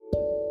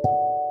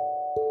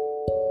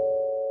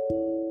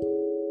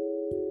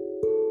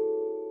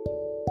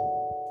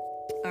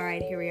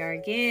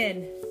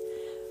again.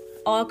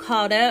 All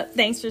caught up.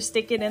 Thanks for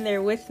sticking in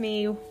there with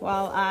me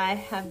while I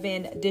have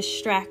been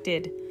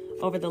distracted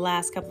over the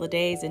last couple of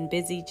days and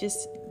busy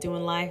just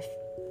doing life,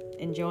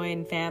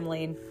 enjoying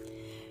family,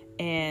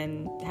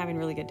 and having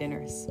really good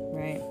dinners,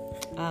 right?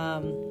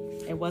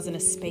 It wasn't a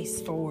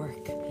space for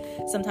work.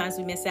 Sometimes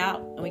we miss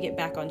out and we get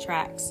back on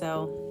track.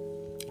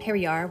 So here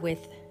we are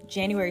with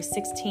January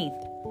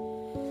 16th.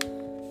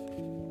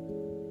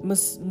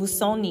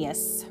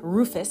 Musonius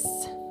Rufus,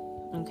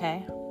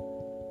 okay?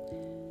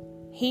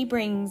 He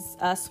brings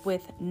us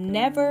with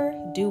never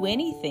do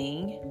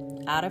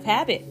anything out of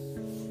habit.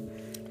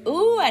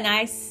 Ooh,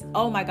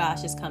 oh my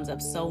gosh, this comes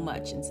up so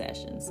much in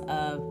sessions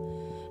of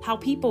how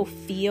people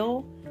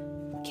feel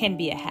can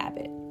be a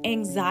habit.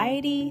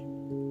 Anxiety,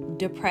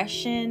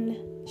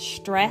 depression,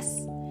 stress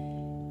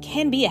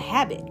can be a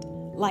habit.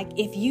 Like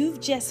if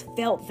you've just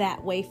felt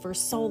that way for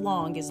so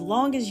long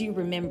as you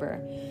remember,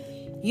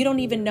 you don't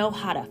even know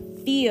how to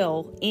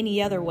feel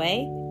any other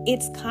way.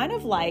 It's kind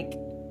of like,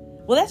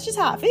 well, that's just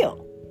how I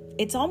feel.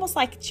 It's almost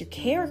like it's your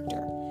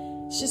character.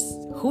 It's just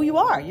who you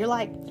are. You're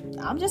like,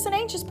 I'm just an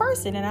anxious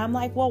person. And I'm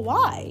like, well,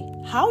 why?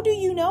 How do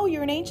you know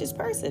you're an anxious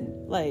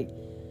person? Like,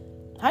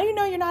 how do you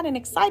know you're not an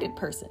excited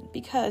person?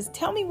 Because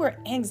tell me where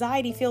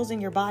anxiety feels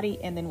in your body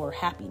and then where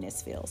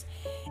happiness feels.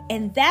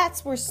 And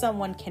that's where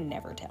someone can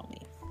never tell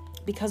me.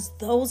 Because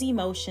those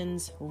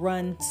emotions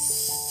run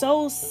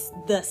so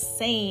the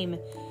same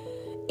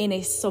in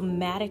a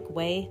somatic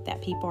way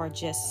that people are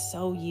just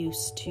so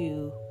used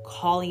to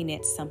calling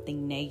it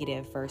something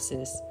negative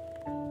versus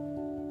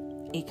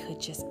it could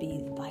just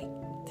be like,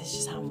 this is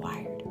just how I'm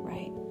wired,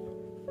 right?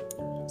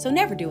 So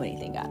never do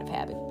anything out of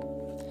habit.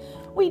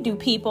 We do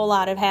people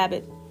out of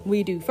habit.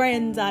 We do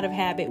friends out of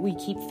habit. We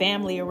keep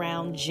family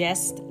around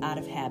just out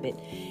of habit.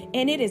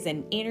 And it is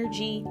an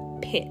energy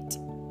pit.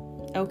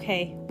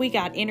 Okay, we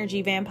got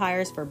energy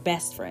vampires for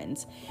best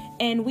friends,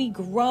 and we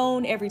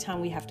groan every time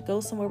we have to go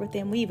somewhere with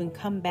them. We even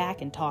come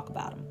back and talk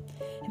about them.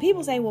 And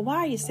people say, well, why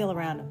are you still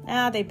around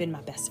them? They've been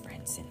my best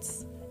friends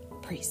since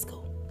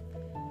preschool.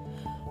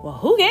 Well,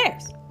 who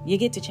cares? You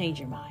get to change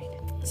your mind.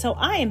 So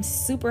I am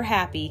super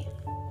happy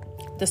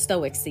the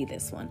Stoics see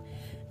this one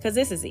because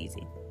this is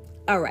easy.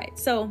 All right,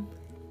 so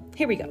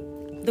here we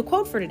go. The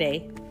quote for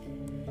today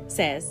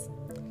says,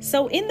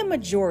 so in the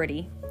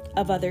majority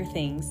of other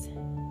things,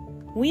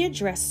 we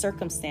address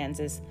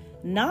circumstances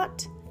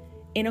not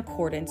in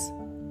accordance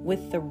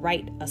with the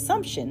right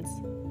assumptions,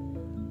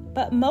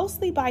 but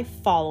mostly by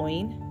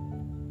following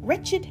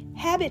wretched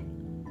habit.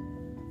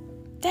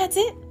 That's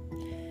it.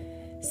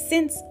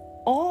 Since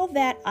all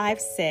that I've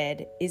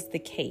said is the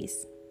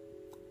case,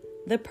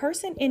 the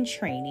person in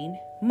training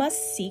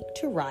must seek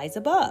to rise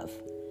above,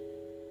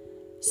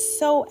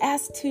 so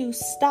as to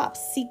stop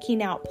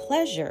seeking out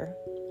pleasure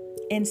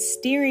and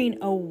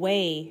steering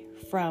away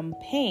from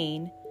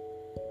pain,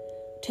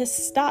 to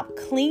stop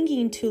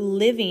clinging to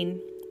living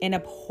and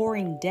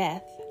abhorring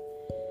death,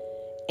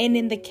 and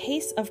in the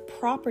case of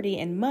property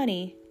and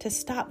money, to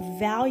stop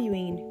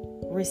valuing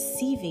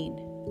receiving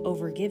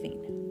over giving.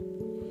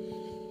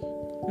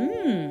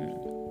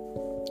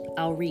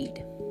 I'll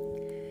read.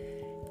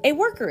 A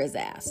worker is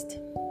asked,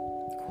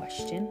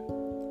 question,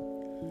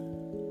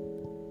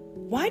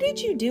 why did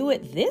you do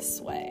it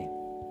this way?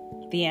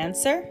 The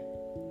answer,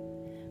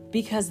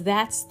 because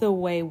that's the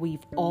way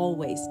we've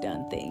always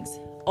done things.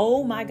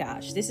 Oh my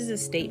gosh, this is a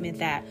statement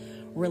that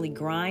really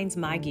grinds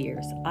my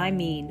gears. I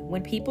mean,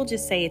 when people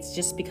just say it's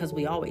just because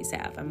we always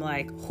have, I'm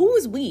like, who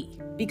is we?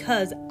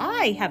 Because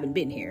I haven't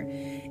been here.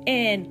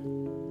 And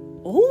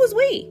who is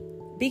we?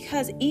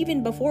 Because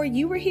even before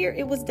you were here,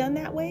 it was done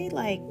that way.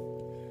 Like,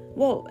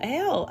 well,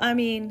 hell, I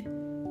mean,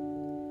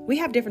 we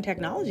have different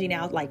technology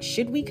now. Like,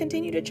 should we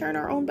continue to churn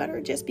our own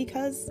butter just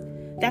because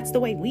that's the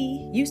way we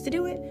used to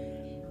do it?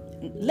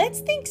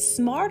 Let's think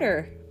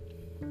smarter,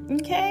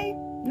 okay?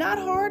 Not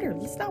harder.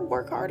 Let's not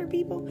work harder,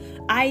 people.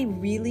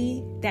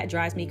 That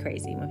drives me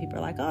crazy when people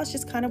are like, oh, it's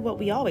just kind of what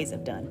we always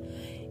have done.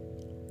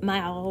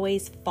 My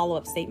always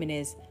follow-up statement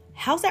is,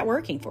 how's that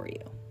working for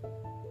you?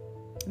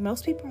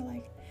 Most people are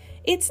like,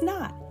 it's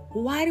not.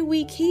 Why do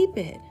we keep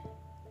it?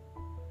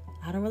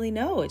 I don't really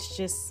know. It's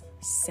just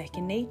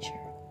second nature.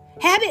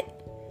 Habit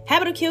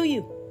will kill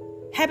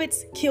you.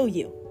 Habits kill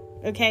you.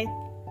 Okay?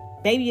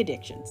 Baby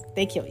addictions,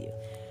 they kill you.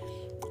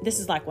 This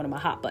is like one of my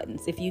hot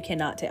buttons, if you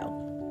cannot tell.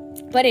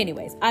 But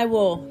anyways, I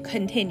will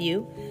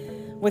continue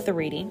with the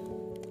reading.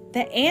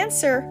 The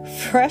answer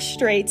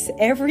frustrates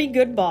every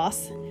good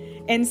boss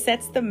and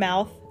sets the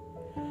mouth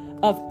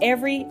of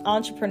every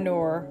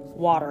entrepreneur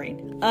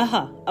watering.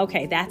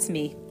 Okay, that's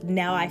me.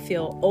 Now I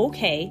feel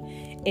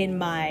okay in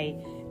my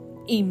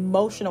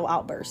emotional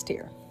outburst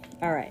here.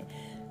 All right.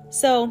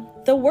 So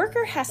the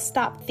worker has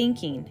stopped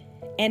thinking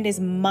and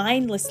is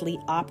mindlessly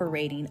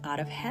operating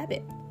out of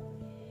habit.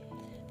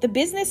 The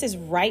business is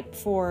ripe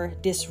for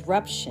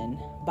disruption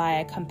by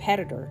a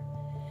competitor,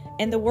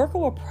 and the worker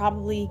will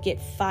probably get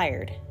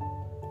fired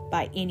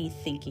by any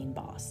thinking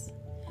boss.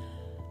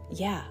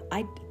 Yeah,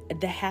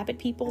 the habit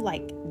people,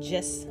 like,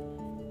 just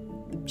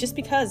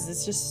because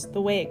it's just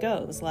the way it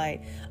goes.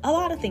 Like, a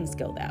lot of things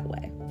go that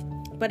way.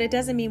 but it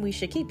doesn't mean we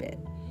should keep it.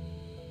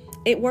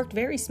 It worked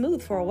very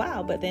smooth for a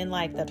while, but then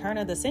like the turn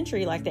of the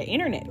century, like the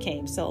internet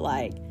came. So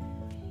like,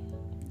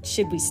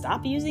 should we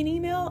stop using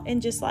email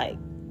and just like,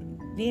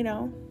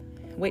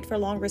 wait for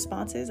long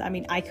responses? I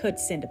mean, I could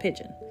send a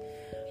pigeon.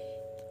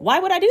 Why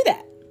would I do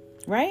that?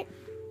 Right?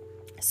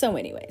 So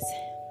anyways,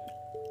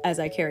 as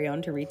I carry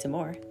on to read some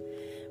more,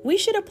 we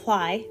should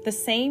apply the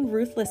same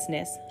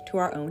ruthlessness to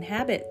our own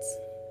habits.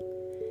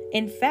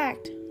 In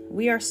fact,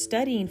 we are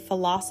studying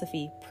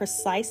philosophy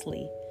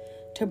precisely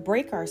to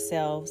break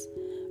ourselves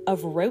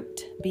of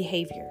rote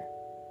behavior.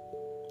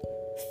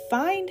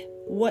 Find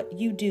what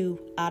you do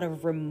out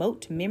of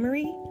remote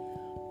memory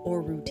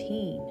or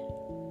routine.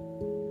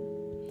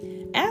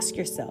 Ask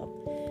yourself,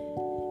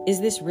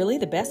 is this really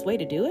the best way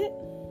to do it?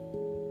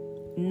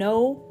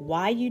 Know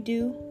why you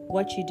do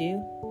what you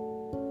do.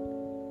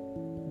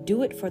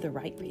 Do it for the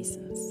right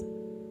reasons.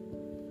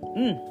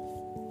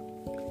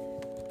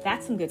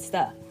 That's some good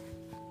stuff.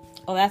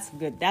 Oh, that's some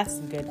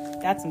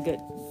good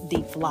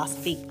deep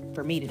philosophy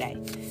for me today.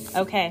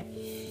 Okay.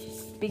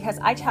 Because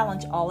I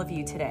challenge all of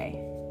you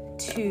today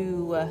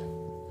to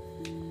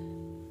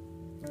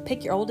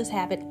pick your oldest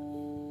habit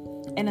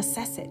and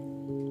assess it.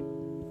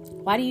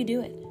 Why do you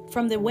do it?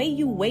 From the way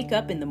you wake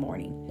up in the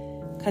morning,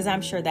 because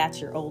I'm sure that's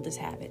your oldest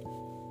habit.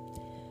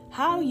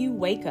 How you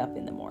wake up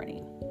in the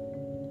morning.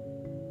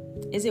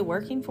 Is it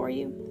working for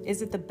you?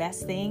 Is it the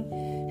best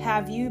thing?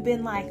 Have you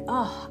been like,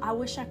 oh, I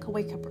wish I could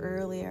wake up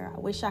earlier. I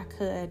wish I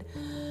could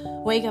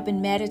wake up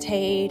and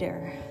meditate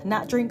or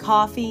not drink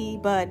coffee,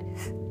 but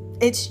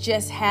it's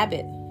just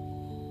habit.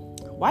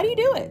 Why do you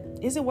do it?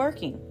 Is it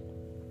working?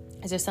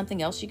 Is there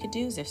something else you could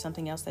do? Is there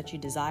something else that you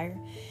desire?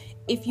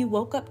 If you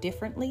woke up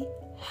differently,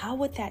 how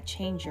would that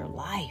change your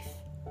life?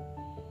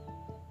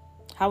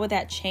 How would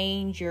that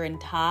change your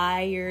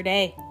entire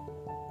day?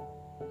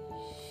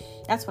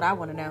 That's what I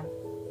want to know.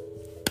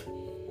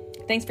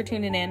 Thanks for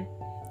tuning in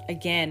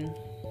again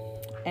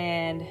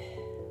and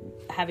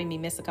having me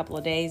miss a couple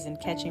of days and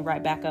catching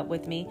right back up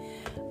with me.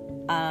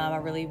 I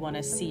really want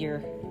to see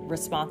your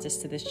responses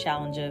to this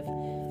challenge of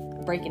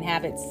breaking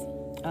habits.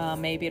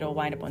 Maybe it'll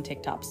wind up on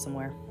TikTok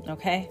somewhere.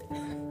 Okay.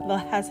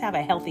 Let's have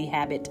a healthy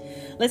habit.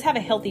 Let's have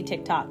a healthy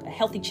TikTok, a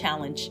healthy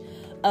challenge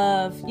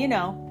of,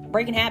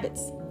 breaking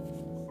habits.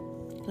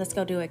 Let's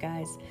go do it,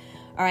 guys.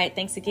 All right.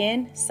 Thanks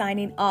again.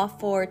 Signing off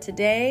for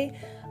today,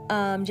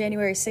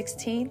 January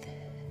 16th.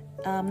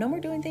 No more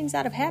doing things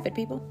out of habit,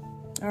 people.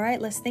 All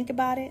right. Let's think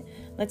about it.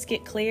 Let's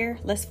get clear.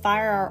 Let's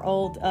fire our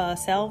old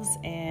selves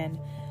and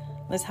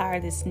let's hire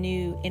this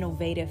new,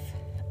 innovative,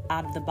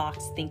 out of the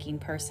box thinking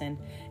person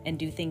and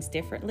do things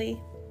differently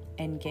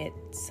and get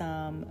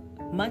some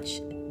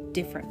much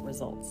different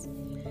results.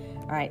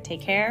 All right. Take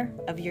care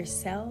of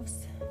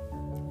yourselves.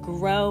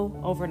 Grow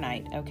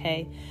overnight.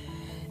 Okay.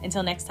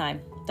 Until next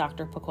time,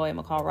 Dr. Pacoya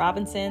McCall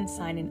Robinson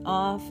signing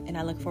off, and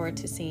I look forward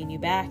to seeing you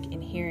back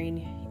and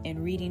hearing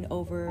and reading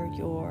over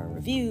your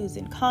reviews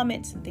and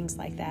comments and things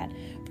like that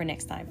for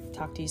next time.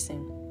 Talk to you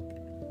soon.